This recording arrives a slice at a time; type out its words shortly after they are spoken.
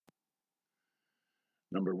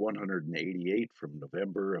number 188 from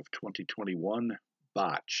November of 2021,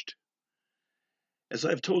 Botched. As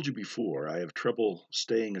I've told you before, I have trouble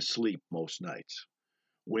staying asleep most nights.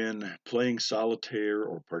 When playing solitaire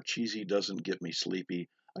or parcheesi doesn't get me sleepy,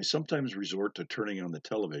 I sometimes resort to turning on the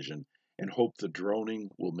television and hope the droning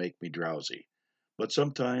will make me drowsy. But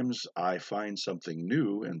sometimes I find something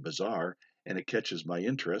new and bizarre and it catches my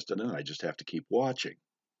interest, and then I just have to keep watching.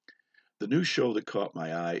 The new show that caught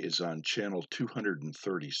my eye is on channel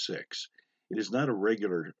 236. It is not a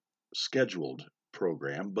regular scheduled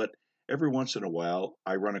program, but every once in a while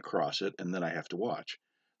I run across it and then I have to watch.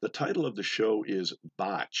 The title of the show is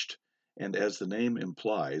Botched, and as the name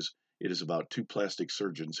implies, it is about two plastic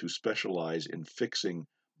surgeons who specialize in fixing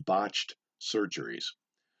botched surgeries.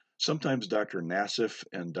 Sometimes Dr. Nassif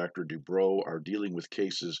and Dr. Dubrow are dealing with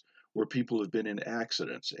cases where people have been in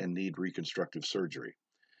accidents and need reconstructive surgery.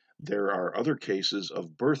 There are other cases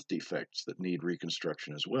of birth defects that need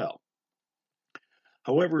reconstruction as well.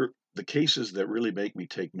 However, the cases that really make me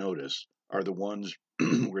take notice are the ones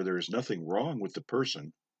where there is nothing wrong with the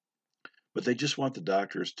person, but they just want the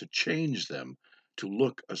doctors to change them to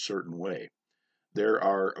look a certain way. There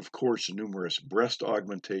are, of course, numerous breast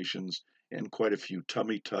augmentations and quite a few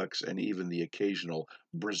tummy tucks and even the occasional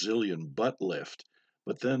Brazilian butt lift.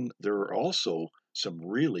 But then there are also some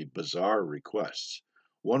really bizarre requests.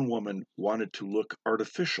 One woman wanted to look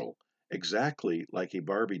artificial, exactly like a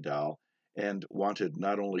Barbie doll, and wanted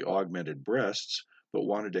not only augmented breasts, but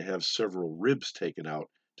wanted to have several ribs taken out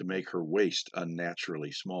to make her waist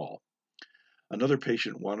unnaturally small. Another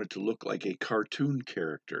patient wanted to look like a cartoon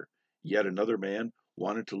character. Yet another man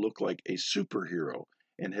wanted to look like a superhero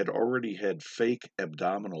and had already had fake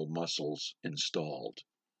abdominal muscles installed.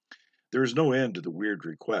 There is no end to the weird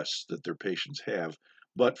requests that their patients have,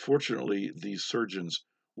 but fortunately, these surgeons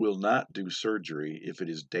will not do surgery if it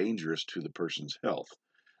is dangerous to the person's health.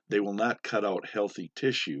 They will not cut out healthy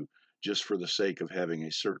tissue just for the sake of having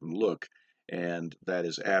a certain look, and that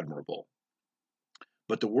is admirable.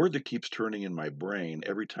 But the word that keeps turning in my brain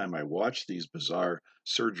every time I watch these bizarre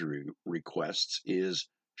surgery requests is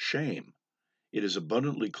shame. It is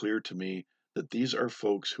abundantly clear to me that these are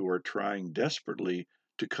folks who are trying desperately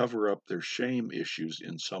to cover up their shame issues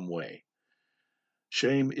in some way.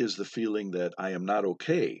 Shame is the feeling that I am not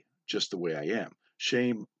okay just the way I am.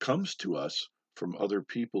 Shame comes to us from other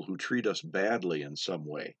people who treat us badly in some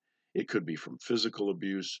way. It could be from physical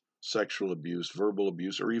abuse, sexual abuse, verbal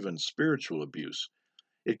abuse, or even spiritual abuse.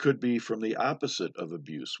 It could be from the opposite of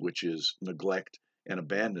abuse, which is neglect and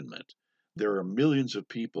abandonment. There are millions of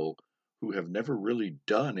people who have never really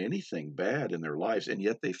done anything bad in their lives, and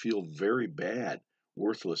yet they feel very bad,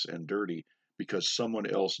 worthless, and dirty because someone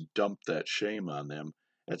else dumped that shame on them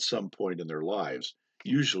at some point in their lives,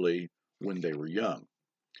 usually when they were young.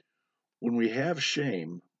 When we have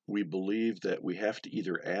shame, we believe that we have to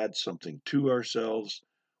either add something to ourselves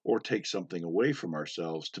or take something away from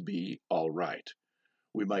ourselves to be all right.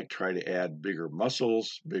 We might try to add bigger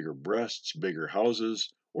muscles, bigger breasts, bigger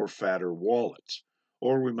houses, or fatter wallets.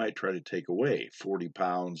 Or we might try to take away 40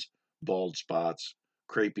 pounds, bald spots,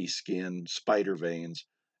 crepey skin, spider veins,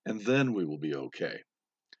 and then we will be okay.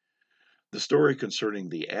 The story concerning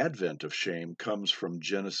the advent of shame comes from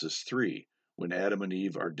Genesis 3, when Adam and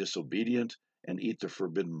Eve are disobedient and eat the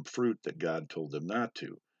forbidden fruit that God told them not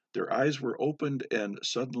to. Their eyes were opened, and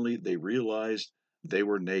suddenly they realized they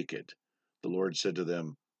were naked. The Lord said to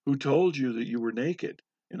them, "Who told you that you were naked?"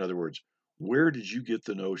 In other words, where did you get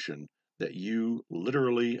the notion that you,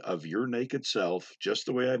 literally, of your naked self, just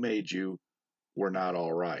the way I made you, were not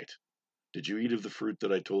all right? Did you eat of the fruit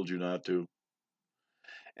that I told you not to?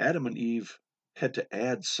 Adam and Eve had to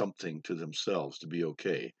add something to themselves to be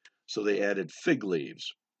okay, so they added fig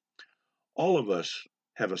leaves. All of us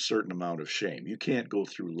have a certain amount of shame. You can't go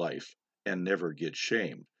through life and never get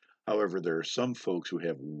shamed. However, there are some folks who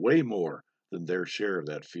have way more than their share of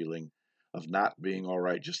that feeling of not being all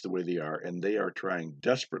right just the way they are, and they are trying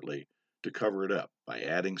desperately to cover it up by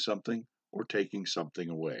adding something or taking something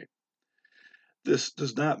away. This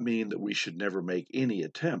does not mean that we should never make any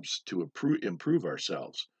attempts to improve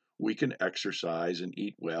ourselves. We can exercise and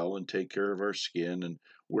eat well and take care of our skin and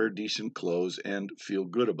wear decent clothes and feel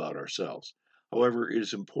good about ourselves. However, it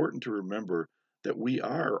is important to remember that we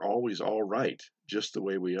are always all right, just the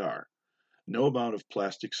way we are. No amount of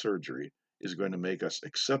plastic surgery is going to make us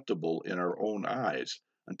acceptable in our own eyes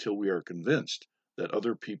until we are convinced that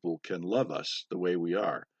other people can love us the way we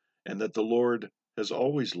are, and that the Lord has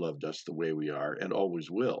always loved us the way we are and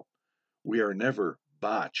always will. We are never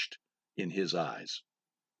botched in His eyes.